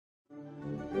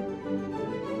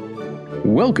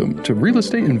Welcome to Real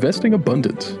Estate Investing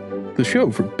Abundance, the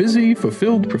show for busy,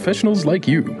 fulfilled professionals like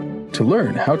you to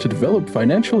learn how to develop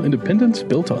financial independence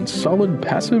built on solid,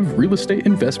 passive real estate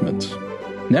investments.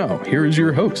 Now, here is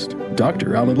your host,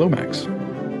 Dr. Alan Lomax.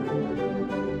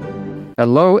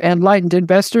 Hello, enlightened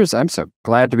investors. I'm so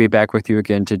glad to be back with you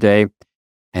again today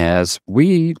as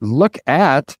we look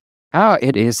at how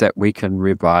it is that we can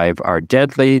revive our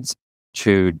dead leads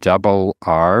to double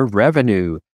our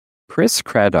revenue. Chris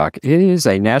Craddock is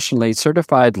a nationally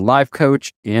certified life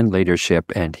coach in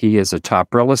leadership, and he is a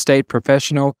top real estate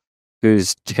professional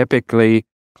who's typically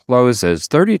closes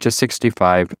 30 to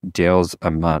 65 deals a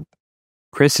month.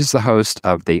 Chris is the host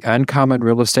of the Uncommon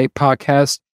Real Estate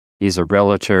Podcast. He's a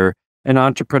realtor, an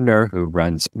entrepreneur who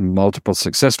runs multiple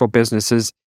successful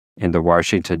businesses in the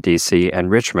Washington, D.C. and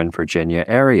Richmond, Virginia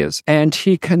areas. And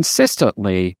he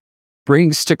consistently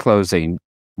brings to closing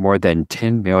more than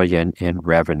 $10 million in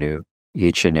revenue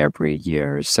each and every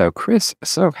year. So, Chris,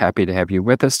 so happy to have you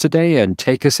with us today and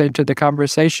take us into the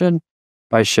conversation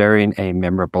by sharing a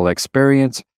memorable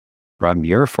experience from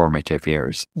your formative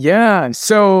years. Yeah.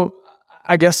 So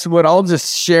I guess what I'll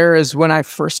just share is when I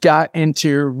first got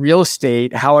into real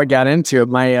estate, how I got into it.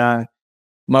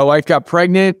 My wife got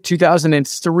pregnant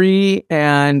 2003,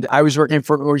 and I was working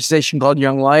for an organization called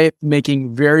Young Life,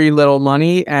 making very little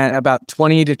money at about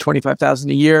 $20,000 to $25,000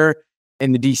 a year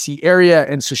in the DC area.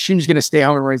 And so she was going to stay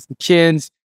home and raise the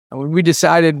kids. And when we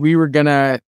decided we were going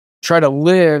to try to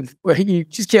live, well, you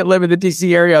just can't live in the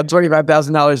DC area on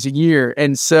 $25,000 a year.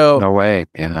 And so no way.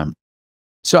 Yeah.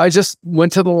 So I just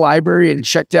went to the library and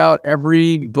checked out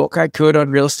every book I could on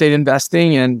real estate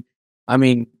investing. And I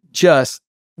mean, just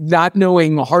not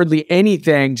knowing hardly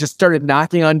anything, just started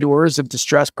knocking on doors of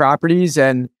distressed properties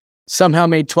and somehow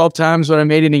made 12 times what I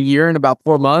made in a year in about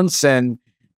 4 months, and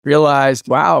realized,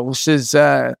 wow, this is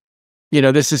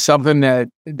something that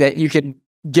you can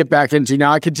get back into.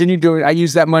 Now I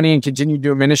used that money and continued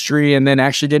doing ministry, and then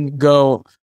actually didn't go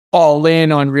all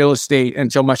in on real estate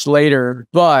until much later.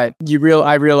 But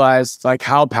I realized like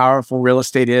how powerful real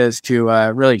estate is to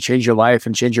really change your life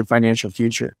and change your financial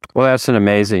future. Well, that's an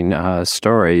amazing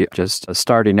story. Just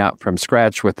starting out from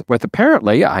scratch with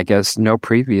apparently, I guess, no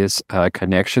previous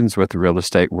connections with the real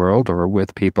estate world or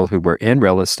with people who were in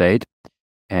real estate,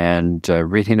 and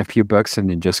reading a few books and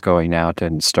then just going out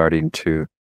and starting to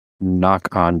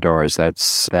knock on doors.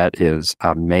 That is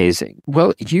amazing.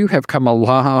 Well, you have come a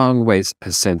long ways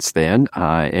since then,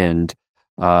 and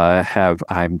have,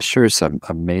 I'm sure, some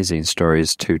amazing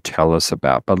stories to tell us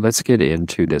about. But let's get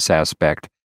into this aspect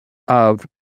of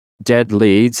dead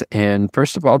leads. And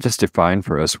first of all, just define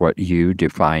for us what you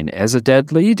define as a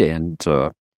dead lead, and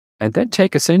then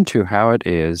take us into how it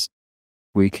is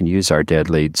we can use our dead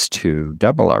leads to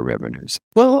double our revenues.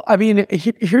 Well, I mean,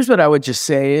 here's what I would just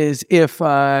say is if,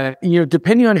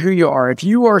 depending on who you are, if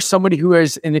you are somebody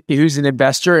who's an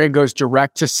investor and goes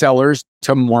direct to sellers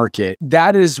to market,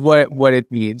 that is what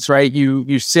it means, right? You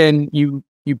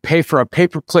pay for a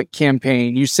pay-per-click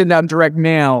campaign, you send out direct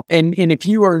mail. And if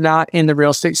you are not in the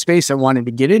real estate space and wanting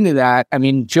to get into that, I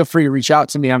mean, feel free to reach out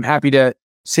to me. I'm happy to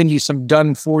send you some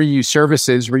done for you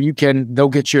services where they'll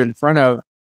get you in front of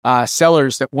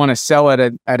sellers that want to sell at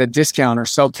a discount or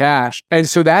sell cash. And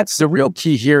so that's the real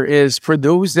key here is for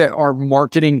those that are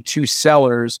marketing to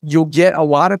sellers, you'll get a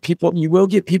lot of people, you will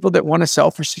get people that want to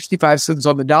sell for 65 cents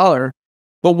on the dollar.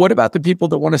 But what about the people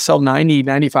that want to sell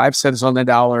 95 cents on the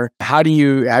dollar? How do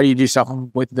you do something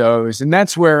with those? And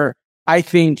that's where I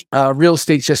think real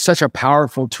estate is just such a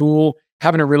powerful tool.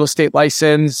 Having a real estate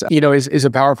license, is a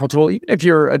powerful tool. Even if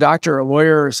you're a doctor, a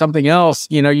lawyer, or something else,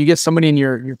 you get somebody in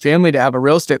your family to have a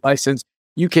real estate license,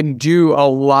 you can do a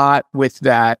lot with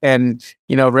that. And,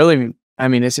 really, I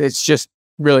mean, it's just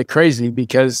really crazy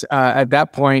because at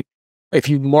that point, if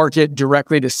you market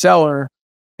directly to seller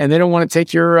and they don't want to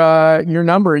take your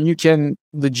number, you can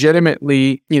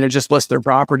legitimately, just list their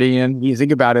property. And you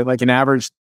think about it, like an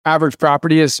average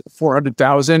property is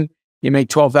 $400,000. You make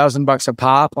 $12,000 a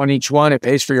pop on each one. It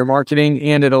pays for your marketing,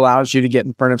 and it allows you to get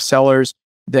in front of sellers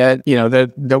that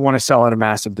want to sell at a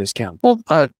massive discount.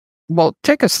 Well,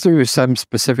 take us through some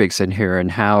specifics in here and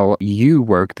how you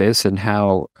work this, and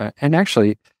how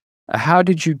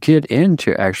did you get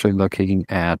into actually looking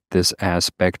at this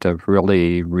aspect of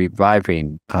really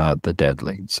reviving the dead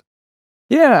leads?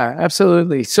 Yeah,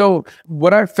 absolutely. So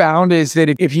what I found is that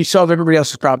if you solve everybody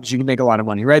else's problems, you can make a lot of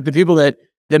money, right? The people that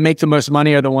make the most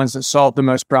money are the ones that solve the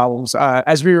most problems.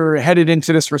 As we were headed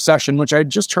into this recession, which I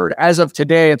just heard as of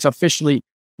today, it's officially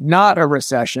not a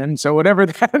recession. So whatever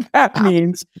that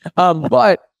means.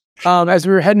 But as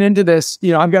we were heading into this,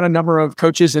 I've got a number of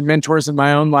coaches and mentors in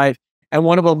my own life And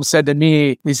one of them said to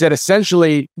me, he said,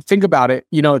 essentially, think about it.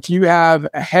 If you have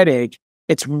a headache,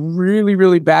 it's really,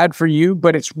 really bad for you,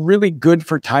 but it's really good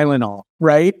for Tylenol,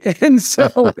 right? And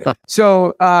so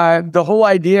the whole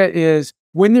idea is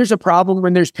when there's a problem,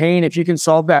 when there's pain, if you can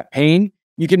solve that pain,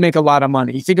 you can make a lot of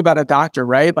money. You think about a doctor,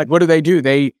 right? Like, what do?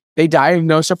 They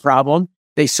diagnose a problem,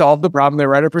 they solve the problem, they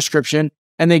write a prescription,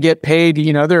 and they get paid.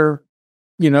 They're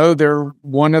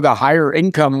one of the higher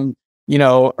income,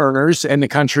 earners in the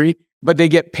country, but they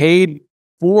get paid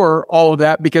for all of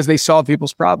that because they solve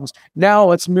people's problems. Now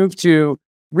let's move to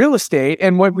real estate.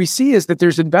 And what we see is that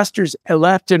there's investors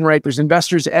left and right. There's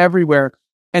investors everywhere,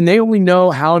 and they only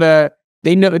know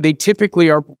they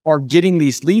typically are getting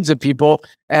these leads of people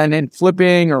and then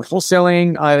flipping or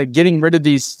wholesaling, getting rid of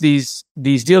these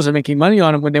deals and making money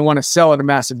on them when they want to sell at a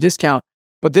massive discount.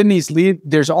 But then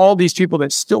there's all these people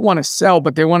that still want to sell,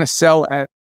 but they want to sell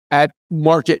at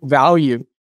market value.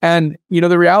 And,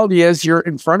 the reality is you're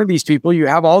in front of these people. You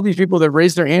have all these people that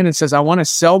raise their hand and says, I want to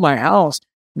sell my house.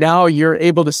 Now you're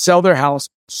able to sell their house,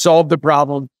 solve the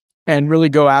problem, and really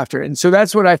go after it. And so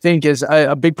that's what I think is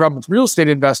a big problem with real estate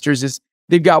investors is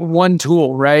they've got one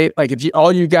tool, right? Like if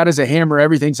all you got is a hammer,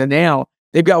 everything's a nail.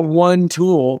 They've got one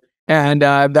tool, and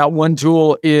that one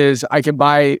tool is I can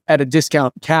buy at a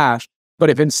discount cash. But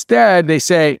if instead they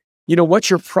say, what's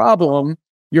your problem?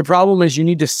 Your problem is you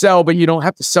need to sell, but you don't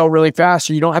have to sell really fast,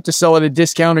 or you don't have to sell at a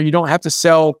discount, or you don't have to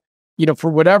sell, for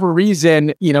whatever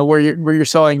reason, where you're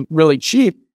selling really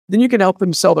cheap. Then you can help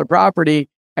them sell their property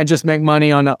and just make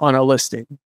money on a listing.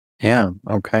 Yeah.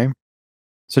 Okay.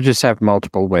 So just have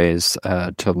multiple ways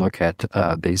to look at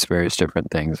these various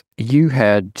different things. You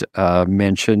had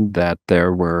mentioned that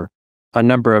there were a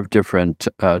number of different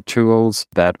tools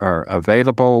that are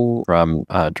available, from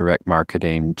direct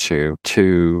marketing to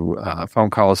phone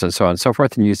calls and so on and so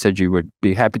forth. And you said you would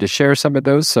be happy to share some of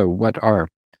those. So what are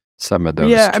some of those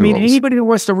tools? Anybody who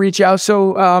wants to reach out.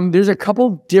 So there's a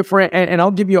couple different, and I'll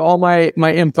give you all my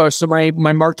info so my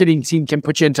marketing team can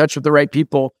put you in touch with the right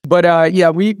people. But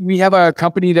we have a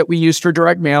company that we use for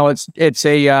direct mail. It's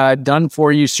a done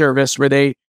for you service where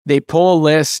they pull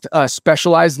a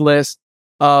specialized list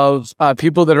of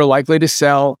people that are likely to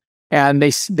sell, and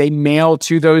they mail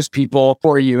to those people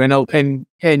for you, and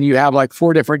you have like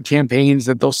 4 different campaigns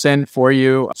that they'll send for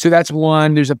you. So that's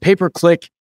one. There's a pay-per-click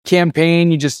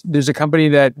campaign. There's a company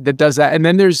that does that, and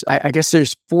then there's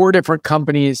 4 different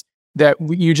companies that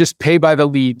you just pay by the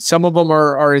lead. Some of them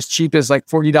are as cheap as like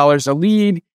 $40 a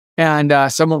lead, and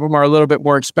some of them are a little bit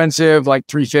more expensive, like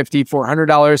 $350,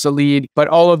 $400 a lead. But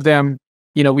all of them,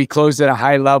 we close at a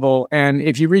high level. And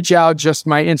if you reach out, just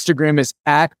my Instagram is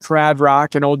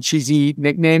 @CradRock, an old cheesy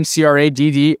nickname,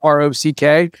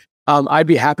 CRADDROCK. I'd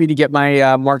be happy to get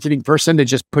my marketing person to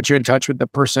just put you in touch with the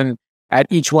person at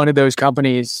each one of those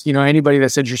companies. Anybody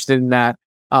that's interested in that,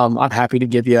 I'm happy to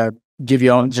give you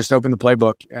just open the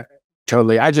playbook.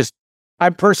 Totally. I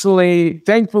personally,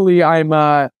 thankfully, I'm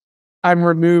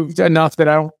removed enough that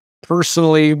I don't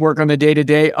personally work on the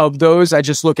day-to-day of those. I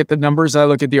just look at the numbers. I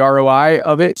look at the ROI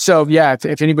of it. So yeah,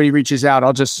 if anybody reaches out,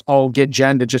 I'll get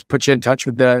Jen to just put you in touch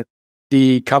with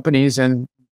the companies and,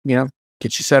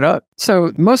 get you set up.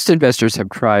 So most investors have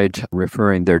tried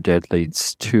referring their dead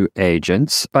leads to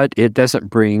agents, but it doesn't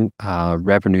bring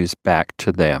revenues back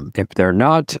to them. If they're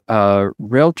not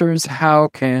realtors, how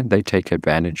can they take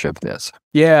advantage of this?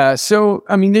 Yeah. So,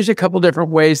 there's a couple different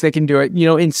ways they can do it.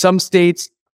 In some states,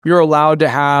 you're allowed to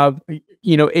have,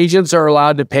 agents are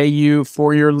allowed to pay you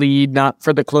for your lead, not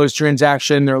for the closed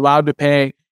transaction. They're allowed to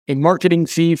pay a marketing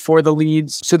fee for the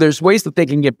leads. So there's ways that they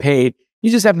can get paid.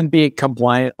 You just have to be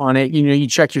compliant on it. You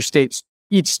check your states.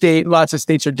 Each state, lots of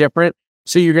states are different.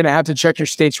 So you're going to have to check your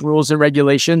state's rules and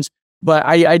regulations. But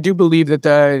I do believe that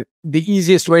the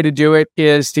easiest way to do it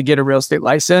is to get a real estate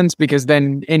license, because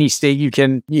then any state you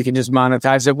can just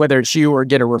monetize it, whether it's you or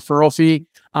get a referral fee.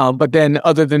 But then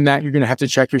other than that, you're going to have to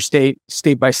check your state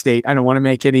by state. I don't want to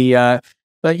make any, but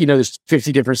there's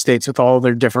 50 different states with all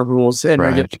their different rules and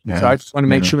regulations. Yeah. So I just want to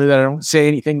make sure that I don't say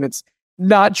anything that's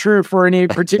not true for any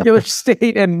particular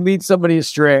state and lead somebody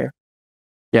astray.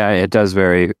 Yeah, it does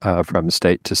vary from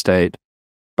state to state.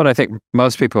 But I think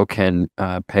most people can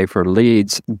pay for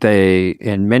leads.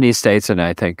 In many states, and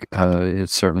I think it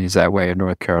certainly is that way in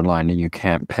North Carolina, you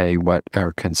can't pay what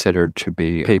are considered to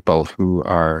be people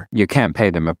you can't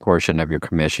pay them a portion of your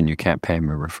commission. You can't pay them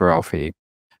a referral fee,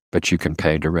 but you can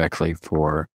pay directly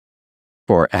for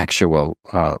actual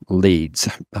leads.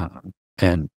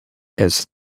 And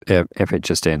if it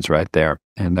just ends right there.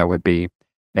 And that would be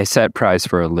a set price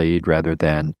for a lead rather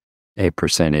than a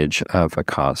percentage of a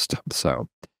cost. So,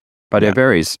 but it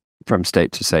varies from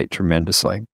state to state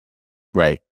tremendously.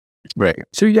 Right. Right.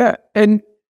 So yeah, and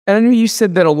I know you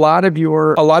said that a lot of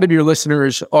your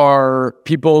listeners are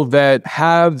people that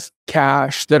have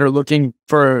cash that are looking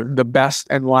for the best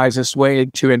and wisest way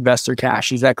to invest their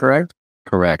cash. Is that correct?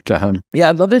 Correct. Yeah,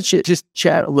 I'd love to just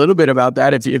chat a little bit about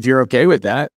that if you're okay with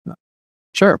that.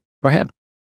 Sure. Go ahead.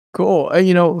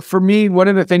 Cool. For me, one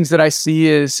of the things that I see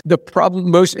is the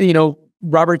problem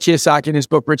Robert Kiyosaki in his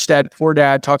book, Rich Dad, Poor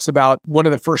Dad, talks about one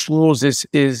of the first rules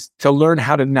is to learn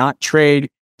how to not trade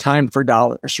time for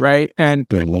dollars, right? And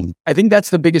I think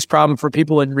that's the biggest problem for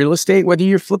people in real estate, whether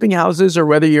you're flipping houses or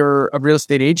whether you're a real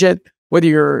estate agent, whether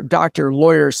you're a doctor,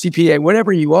 lawyer, CPA,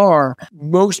 whatever you are,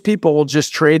 most people will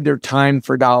just trade their time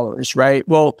for dollars, right?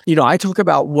 Well, I talk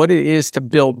about what it is to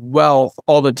build wealth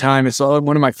all the time. It's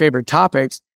one of my favorite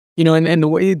topics. And the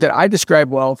way that I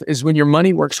describe wealth is when your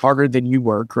money works harder than you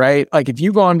work, right? Like if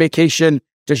you go on vacation,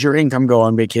 does your income go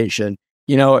on vacation?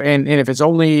 And if it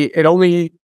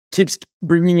only keeps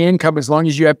bringing income as long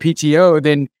as you have PTO,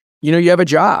 then, you have a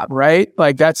job, right?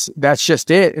 Like that's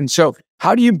just it. And so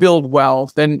how do you build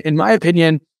wealth? And in my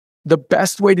opinion, the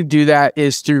best way to do that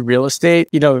is through real estate.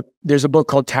 There's a book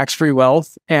called Tax-Free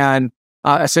Wealth, and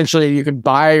essentially you can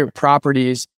buy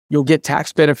properties, you'll get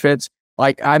tax benefits.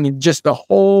 Just the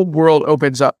whole world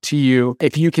opens up to you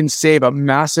if you can save a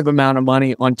massive amount of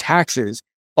money on taxes.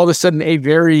 All of a sudden, a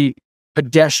very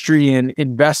pedestrian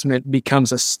investment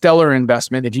becomes a stellar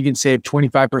investment if you can save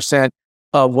 25%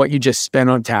 of what you just spent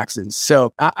on taxes.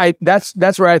 So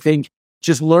that's where I think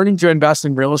just learning to invest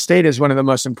in real estate is one of the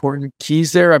most important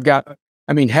keys there.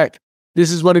 This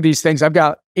is one of these things. I've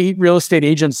got 8 real estate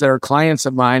agents that are clients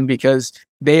of mine because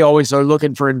they always are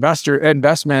looking for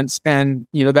investments. And,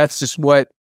 that's just what,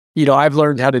 I've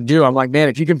learned how to do. I'm like, man,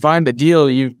 if you can find the deal,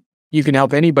 you can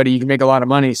help anybody. You can make a lot of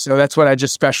money. So that's what I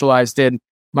just specialized in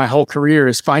my whole career,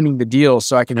 is finding the deal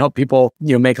so I can help people,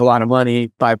 make a lot of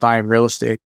money by buying real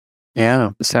estate. Yeah,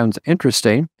 sounds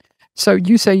interesting. So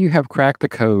you say you have cracked the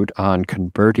code on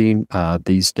converting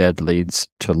these dead leads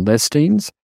to listings.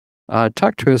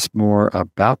 Talk to us more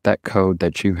about that code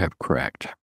that you have cracked.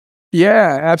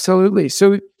 Yeah, absolutely.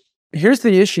 So here's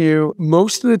the issue.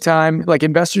 Most of the time, like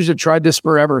investors have tried this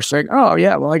forever, saying, oh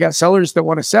yeah, well, I got sellers that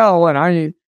want to sell and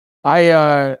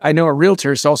I know a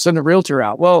realtor, so I'll send a realtor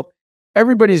out. Well,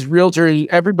 everybody's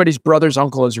brother's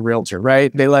uncle is a realtor,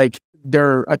 right?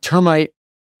 They're a termite,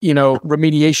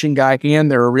 remediation guy, and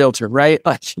they're a realtor, right?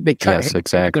 Yes,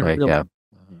 exactly. Yeah.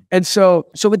 And so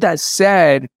with that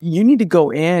said, you need to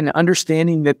go in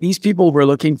understanding that these people were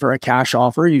looking for a cash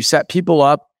offer. You set people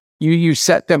up, you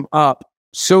set them up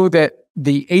so that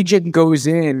the agent goes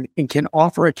in and can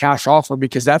offer a cash offer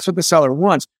because that's what the seller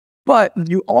wants. But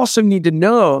you also need to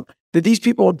know that these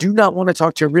people do not want to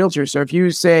talk to a realtor. So if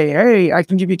you say, hey, I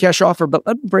can give you a cash offer, but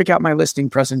let me break out my listing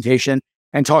presentation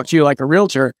and talk to you like a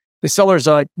realtor, the sellers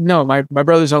are like, no, my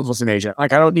brother's uncle's an agent. I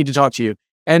don't need to talk to you.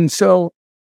 And so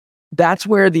that's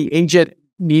where the agent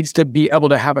needs to be able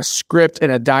to have a script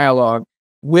and a dialogue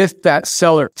with that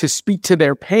seller to speak to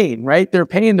their pain, right? Their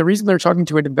pain, the reason they're talking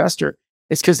to an investor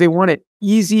is because they want it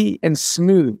easy and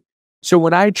smooth. So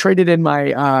when I traded in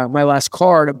my my last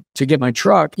car to get my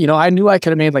truck, I knew I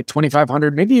could have made like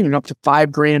 $2,500, maybe even up to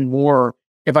 $5,000 more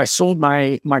if I sold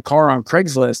my car on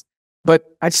Craigslist. But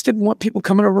I just didn't want people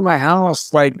coming over my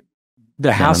house, like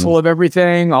the hassle of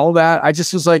everything, all that. I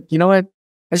just was like, you know what?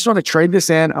 I just want to trade this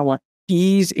in. I want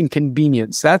ease and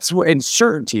convenience. That's what, and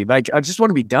certainty. Like, I just want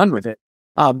to be done with it.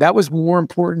 That was more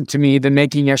important to me than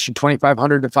making extra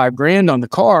 $2,500 to $5,000 on the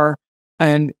car.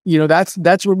 And,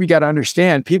 that's what we got to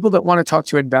understand. People that want to talk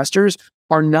to investors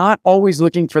are not always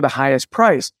looking for the highest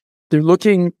price. They're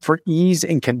looking for ease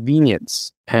and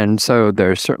convenience. And so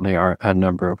there certainly are a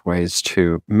number of ways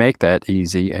to make that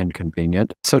easy and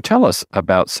convenient. So tell us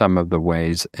about some of the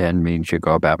ways and means you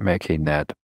go about making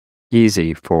that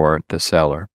easy for the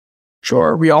seller.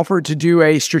 Sure. We offer to do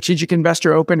a strategic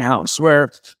investor open house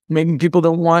where maybe people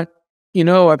don't want,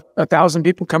 1,000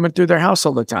 people coming through their house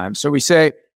all the time. So we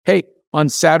say, hey, on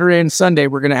Saturday and Sunday,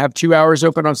 we're going to have 2 hours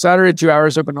open on Saturday, 2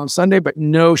 hours open on Sunday, but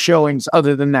no showings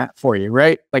other than that for you,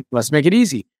 right? Like, let's make it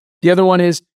easy. The other one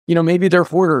is, maybe they're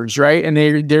hoarders, right? And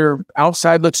their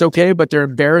outside looks okay, but they're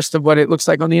embarrassed of what it looks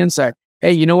like on the inside.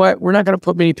 Hey, you know what? We're not going to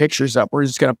put many pictures up. We're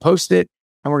just going to post it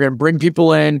and we're going to bring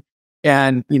people in.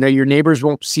 And, your neighbors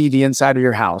won't see the inside of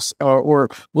your house, or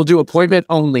we'll do appointment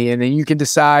only. And then you can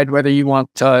decide whether you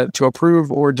want to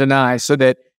approve or deny so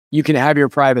that you can have your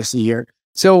privacy here.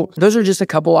 So those are just a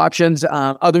couple options.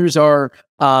 Others are,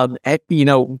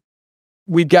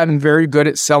 we've gotten very good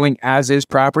at selling as is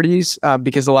properties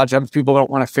because a lot of times people don't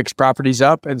want to fix properties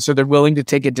up. And so they're willing to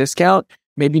take a discount,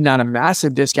 maybe not a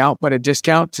massive discount, but a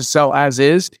discount to sell as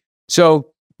is.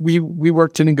 So we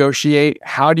work to negotiate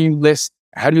how do you list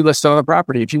on the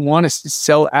property. If you want to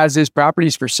sell as is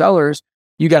properties for sellers,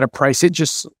 you got to price it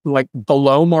just like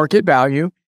below market value.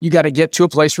 You got to get to a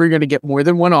place where you're going to get more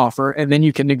than one offer, and then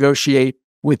you can negotiate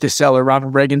with the seller.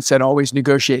 Ronald Reagan said, always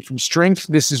negotiate from strength.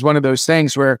 This is one of those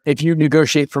things where if you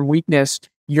negotiate from weakness,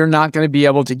 you're not going to be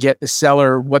able to get the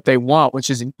seller what they want, which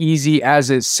is an easy as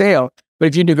is sale. But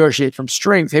if you negotiate from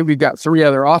strength, hey, we've got 3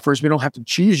 other offers, we don't have to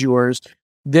choose yours.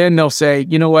 Then they'll say,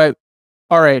 you know what?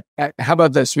 All right, how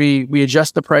about this? We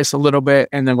adjust the price a little bit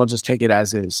and then we'll just take it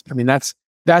as is. I mean,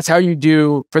 that's how you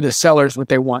do for the sellers what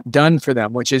they want done for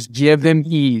them, which is give them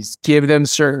ease, give them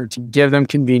certainty, give them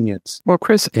convenience. Well,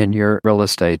 Chris, in your real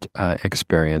estate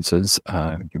experiences,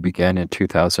 you began in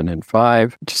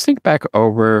 2005. Just think back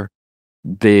over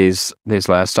these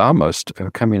last almost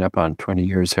coming up on 20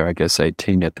 years here, I guess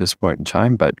 18 at this point in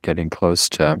time, but getting close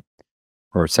to,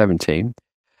 or 17.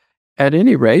 At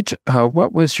any rate,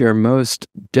 what was your most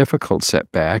difficult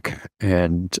setback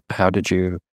and how did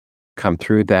you come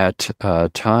through that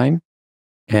time?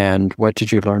 And what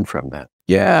did you learn from that?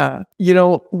 Yeah.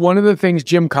 One of the things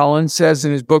Jim Collins says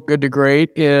in his book, Good to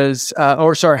Great is,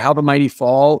 How the Mighty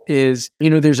Fall is,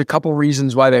 there's a couple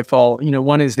reasons why they fall.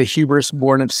 One is the hubris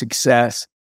born of success.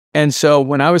 And so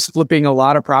when I was flipping a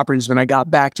lot of properties, when I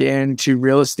got back into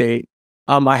real estate,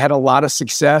 I had a lot of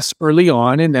success early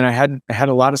on, and then I had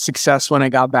a lot of success when I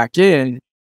got back in.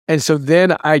 And so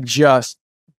then I just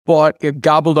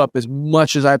gobbled up as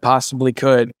much as I possibly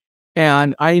could.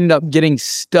 And I ended up getting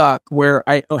stuck where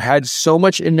I had so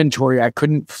much inventory I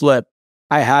couldn't flip.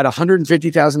 I had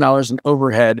 $150,000 in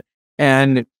overhead,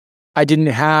 and I didn't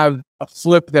have a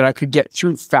flip that I could get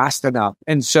through fast enough.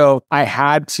 And so I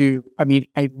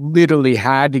literally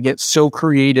had to get so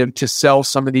creative to sell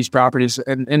some of these properties.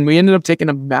 And we ended up taking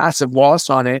a massive loss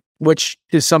on it, which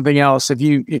is something else. If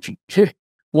you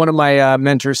one of my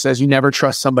mentors says, you never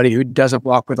trust somebody who doesn't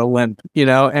walk with a limp,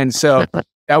 And so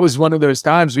that was one of those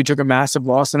times we took a massive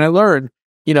loss. And I learned,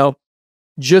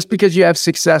 just because you have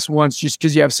success once, just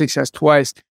because you have success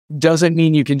twice, doesn't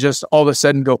mean you can just all of a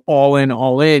sudden go all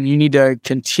in. You need to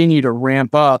continue to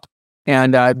ramp up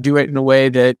and do it in a way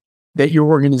that your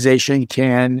organization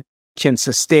can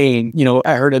sustain.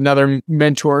 I heard another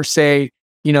mentor say,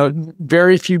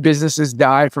 very few businesses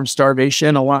die from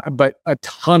starvation, but a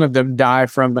ton of them die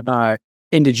from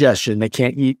indigestion. They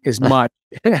can't eat as much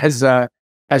as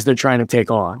they're trying to take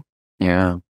on.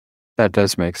 Yeah. That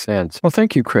does make sense. Well,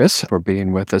 thank you, Chris, for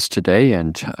being with us today.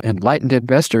 And Enlightened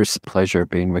Investors, pleasure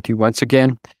being with you once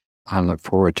again. I look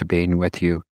forward to being with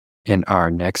you in our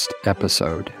next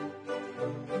episode.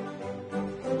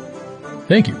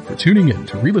 Thank you for tuning in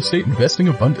to Real Estate Investing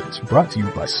Abundance, brought to you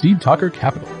by Steve Talker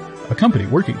Capital, a company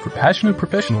working for passionate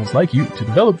professionals like you to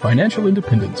develop financial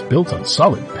independence built on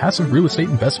solid, passive real estate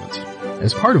investments.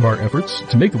 As part of our efforts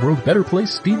to make the world a better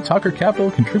place, Steve Talker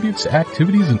Capital contributes to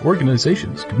activities and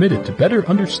organizations committed to better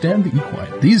understand the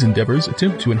equine. These endeavors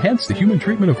attempt to enhance the human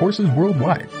treatment of horses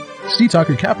worldwide. Steve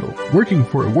Talker Capital, working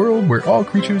for a world where all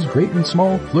creatures, great and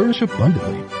small, flourish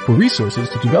abundantly. For resources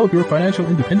to develop your financial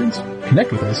independence,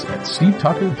 connect with us at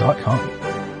stevetalker.com.